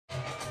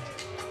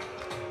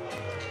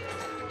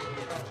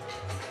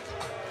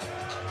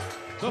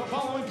The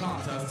following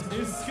contest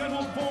is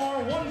scheduled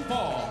for one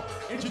fall.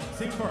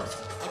 Introducing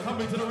first,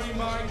 accompanied to the ring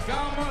by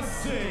Gama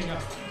Singh,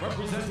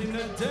 representing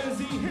the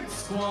Desi Hit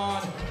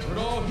Squad,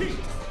 Rohit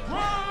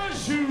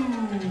Raju.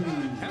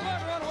 Hello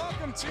everyone,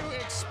 welcome to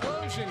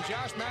Explosion.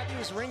 Josh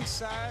Matthews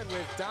ringside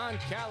with Don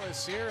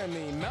Callis here in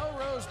the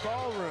Melrose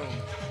Ballroom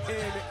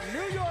in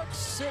New York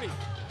City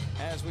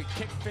as we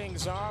kick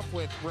things off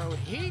with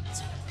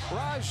Rohit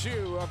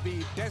Raju of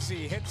the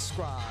Desi Hit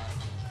Squad.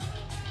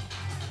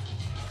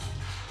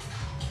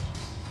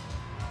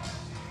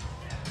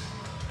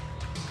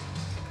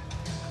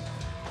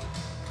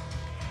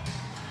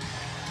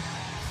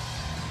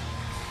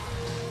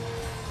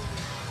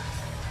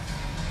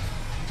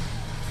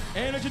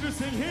 And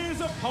introducing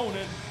his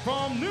opponent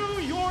from New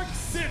York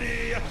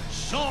City,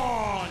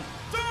 Shawn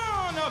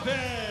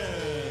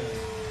Donavan.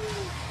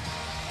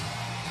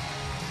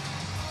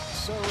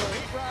 So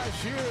Rohit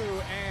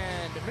Raju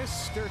and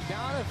Mr.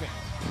 Donavan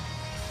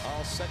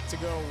all set to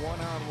go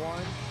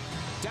one-on-one.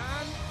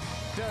 Don,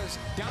 does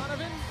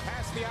Donavan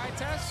pass the eye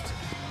test?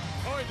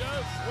 Oh, he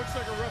does. Looks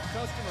like a rough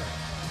customer.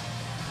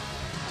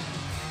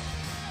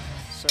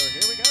 So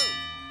here we go.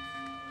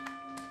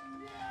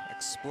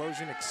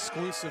 Explosion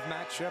exclusive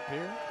matchup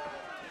here.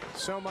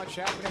 So much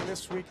happening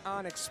this week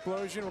on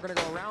Explosion. We're going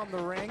to go around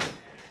the ring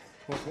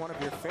with one of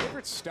your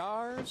favorite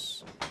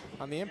stars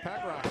on the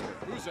Impact roster.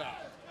 Who's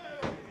that?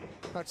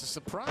 That's a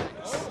surprise.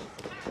 Oh.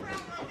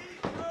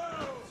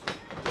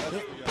 That's the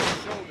show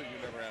that you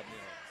never have me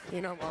on.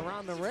 You know,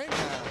 around the ring,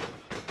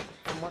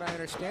 from what I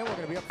understand, we're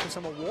going to be up for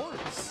some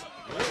awards.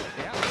 Really?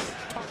 Yeah,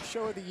 Talk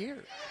Show of the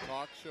Year.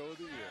 Talk show of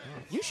the year.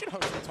 You should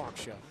host a talk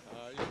show.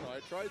 You know, I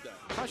tried that.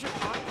 How's your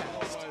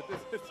podcast?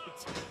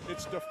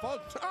 It's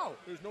defunct. Oh.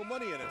 There's no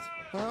money in it.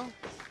 Well,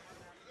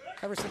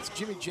 ever since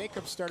Jimmy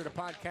Jacobs started a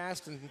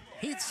podcast, and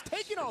he's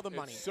taken all the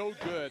money. It's so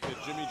good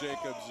that Jimmy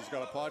Jacobs has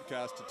got a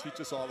podcast to teach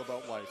us all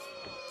about life.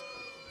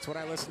 That's what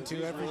I listen to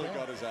He's every really day.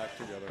 got his act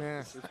together. Yeah.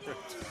 It's great.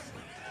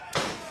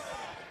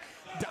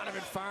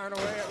 Donavan firing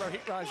away at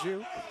Rohit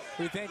Raju.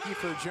 We thank you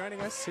for joining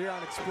us here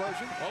on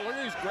Explosion. Oh, look,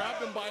 he's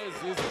grabbed him by his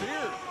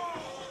beard.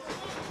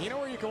 You know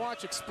where you can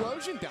watch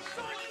Explosion, Don?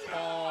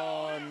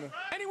 On...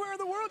 Anywhere in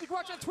the world, you can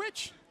watch on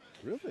Twitch.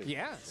 Really?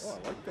 Yes. Oh,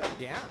 I like that.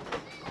 Yeah.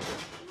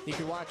 You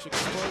can watch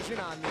Explosion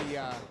on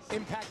the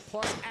Impact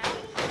Plus app.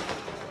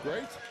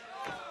 Great.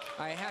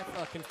 I have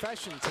a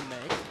confession to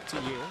make to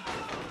you.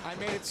 I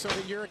made it so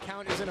that your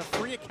account isn't a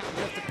free account.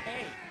 You have to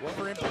pay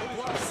for Impact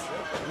Plus.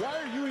 Why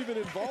are you even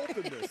involved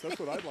in this? That's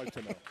what I'd like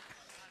to know.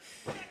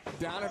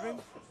 Donavan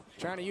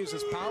trying to use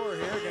his power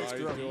here against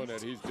He's Rohit. doing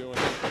it. He's doing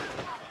it.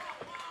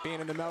 Being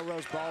in the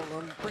Melrose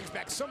Ballroom brings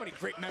back so many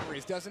great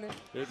memories, doesn't it?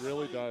 It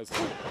really does.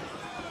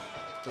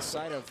 The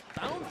site of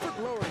Bound for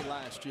Glory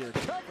last year.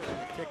 Cover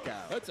and kick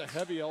out. That's a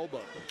heavy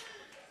elbow.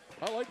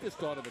 I like this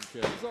Donavan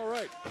kid. He's all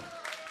right.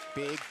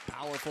 Big,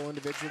 powerful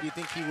individual. Do you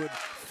think he would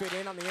fit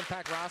in on the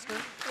Impact roster?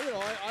 You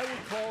know, I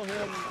would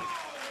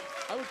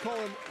call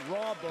him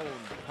raw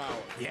boned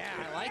power. Yeah,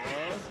 I like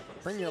it.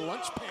 Bring your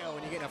lunch pail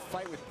when you get in a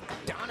fight with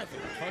Donavan.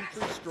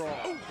 Country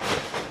strong. Ooh.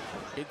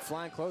 Big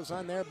flying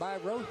clothesline there by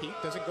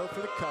Rohit. Doesn't go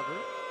for the cover.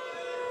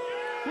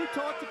 We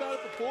talked about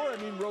it before. I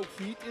mean,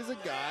 Rohit is a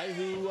guy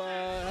who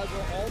has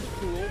all the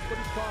tools, but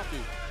he's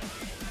cocky.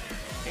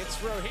 It's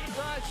Rohit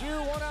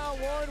Raju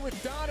one-on-one with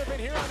Donavan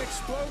here on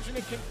Explosion.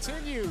 It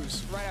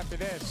continues right after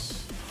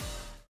this.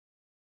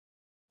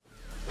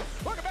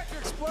 Welcome back to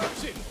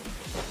Explosion.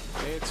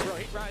 It's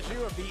Rohit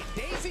Raju of the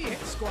Desi Hit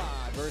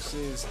Squad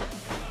versus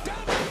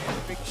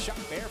Donavan. Big shot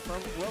there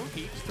from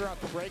Rohit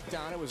throughout the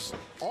breakdown. It was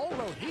all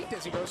Rohit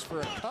as he goes for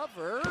a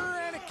cover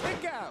and a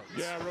kick out.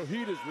 Yeah,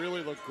 Rohit has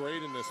really looked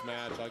great in this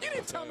match. You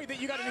didn't tell me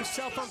that you got a new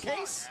cell phone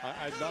case?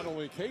 I not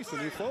only case, a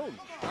new phone.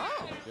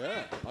 Oh.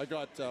 Yeah, I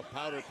got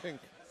powder pink.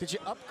 Did you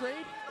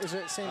upgrade? Is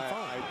it the same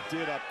phone? I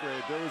did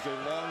upgrade. There was a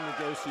long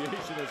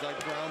negotiation as I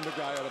ground the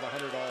guy out of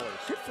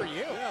 $100. Good for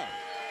you. Yeah.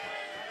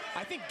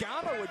 I think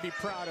Gama would be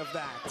proud of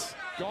that.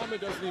 Gama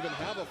doesn't even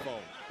have a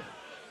phone.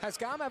 Has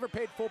Gama ever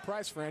paid full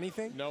price for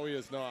anything? No, he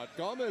is not.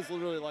 Gama is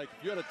literally like,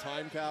 if you had a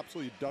time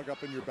capsule you dug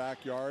up in your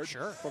backyard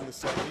from the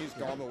 70s,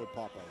 Gama would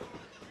pop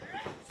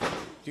out.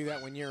 Do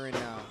that when you're in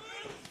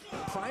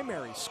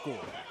primary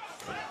school.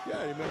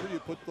 Yeah, you remember you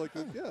put like,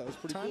 yeah, that was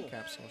pretty Time cool.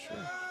 capsule, sure.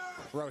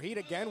 Rohit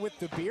again with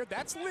the beard.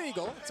 That's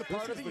legal. It's a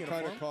part of the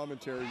uniform. This is the kind of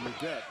commentary you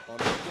get on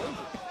Explosion.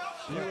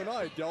 You and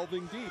I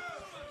delving deep.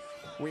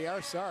 We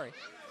are sorry.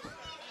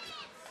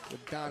 The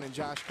Don and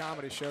Josh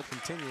comedy show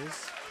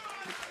continues.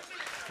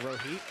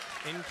 Rohit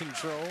in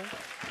control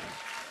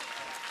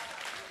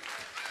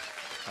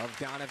of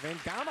Donavan.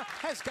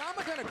 Has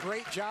Gama done a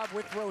great job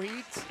with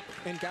Rohit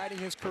in guiding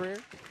his career?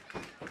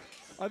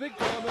 I think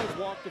Gama has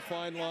walked a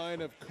fine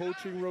line of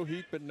coaching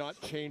Rohit but not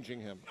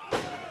changing him.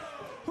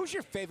 Who's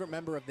your favorite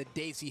member of the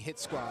Desi Hit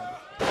Squad?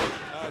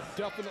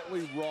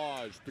 Definitely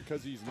Raj,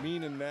 because he's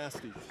mean and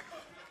nasty.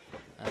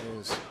 That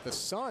is the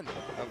son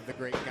of the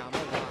great Gama,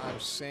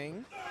 Raj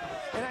Singh.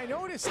 And I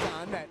noticed,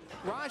 Don, that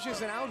Raj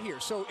isn't out here.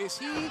 So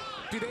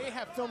do they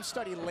have film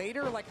study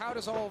later? Like, how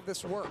does all of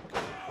this work?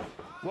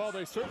 Well,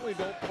 they certainly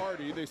don't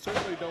party. They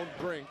certainly don't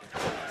drink.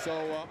 So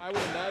I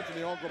would imagine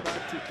they all go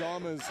back to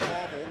Gama's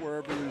hovel,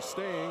 wherever he's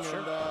staying, Sure.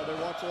 and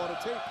they watch a lot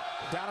of tape.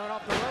 Down and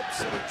off the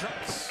ropes, and he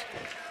drops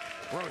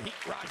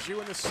Rohit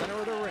Raju in the center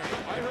of the ring.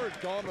 I heard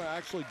Gama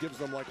actually gives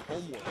them like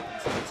homework.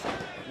 He says,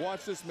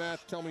 watch this match,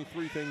 tell me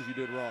 3 things you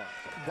did wrong.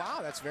 Wow,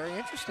 that's very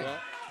interesting. Yeah.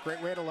 Great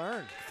way to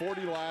learn.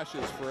 40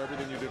 lashes for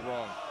everything you did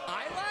wrong.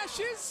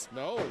 Eyelashes?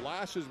 No,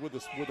 lashes with a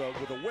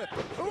whip.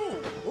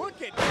 Ooh,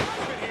 look at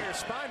Donovan here.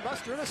 Spine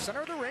buster in the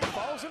center of the ring,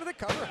 falls into the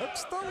cover,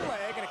 hooks the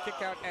leg, and a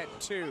kick out at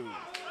 2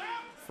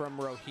 from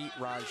Rohit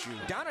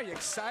Raju. Don, are you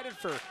excited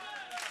for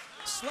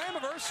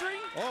Slammiversary?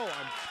 Oh,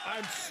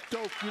 I'm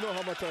stoked. You know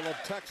how much I love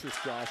Texas,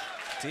 Josh.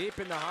 Deep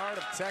in the heart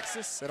of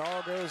Texas, it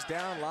all goes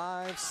down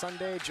live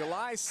Sunday,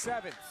 July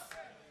 7th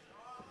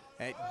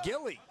at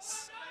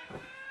Gillies.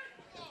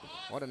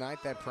 What a night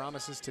that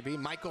promises to be.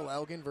 Michael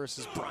Elgin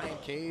versus Brian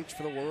Cage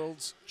for the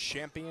World's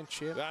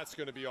Championship. That's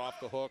going to be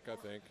off the hook, I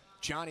think.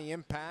 Johnny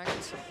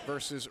Impact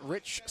versus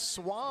Rich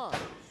Swann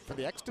for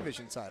the X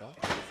Division title.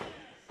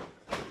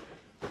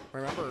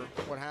 Remember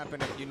what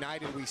happened at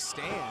United We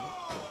Stand.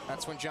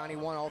 That's when Johnny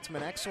won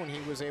Ultimate X, when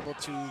he was able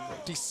to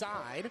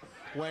decide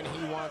when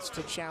he wants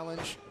to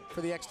challenge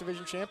for the X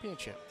Division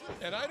Championship.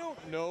 And I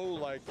don't know,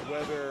 like,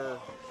 whether,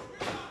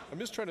 I'm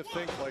just trying to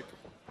think, like,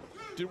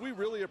 did we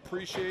really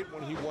appreciate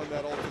when he won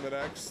that Ultimate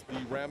X, the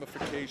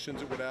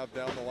ramifications it would have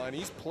down the line?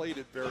 He's played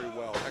it very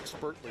well,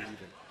 expertly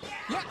even.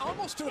 Yeah,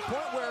 almost to the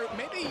point where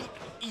maybe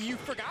you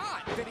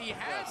forgot that he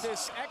had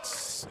this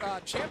X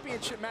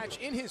championship match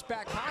in his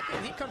back pocket,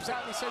 and he comes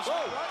out and he says, you know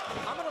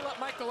what? I'm going to let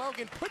Michael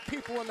Elgin put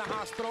people in the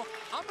hospital.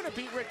 I'm going to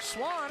beat Rich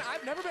Swann.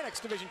 I've never been X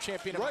Division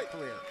champion in my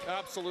career.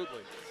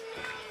 Absolutely.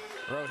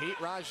 Rohit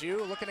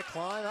Raju looking to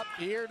climb up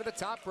here to the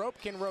top rope.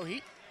 Can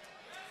Rohit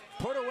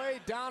put away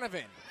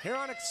Donovan here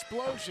on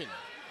Explosion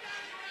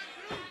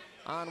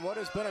on what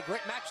has been a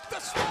great match? The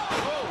Swan!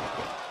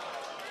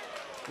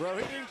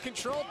 Rohit in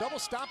control, double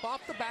stomp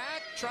off the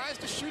back, tries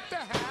to shoot the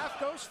half,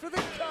 goes for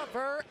the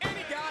cover, and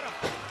he got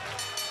him.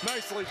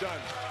 Nicely done.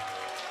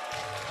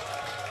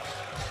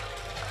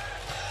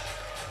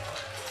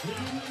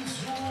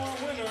 Here's your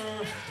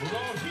winner,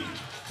 Rohit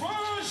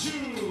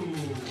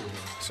Raju.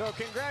 So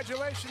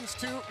congratulations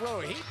to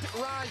Rohit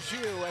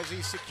Raju as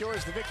he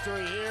secures the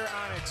victory here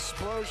on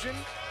Explosion.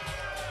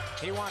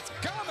 He wants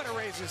Gama to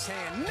raise his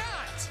hand,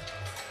 not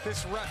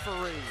this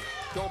referee.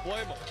 Don't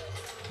blame him.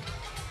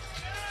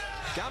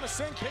 Gama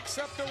Singh picks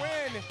up the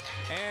win,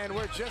 and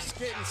we're just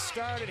getting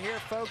started here,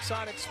 folks,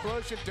 on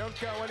Explosion. Don't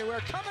go anywhere.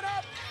 Coming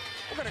up,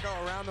 we're going to go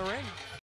around the ring.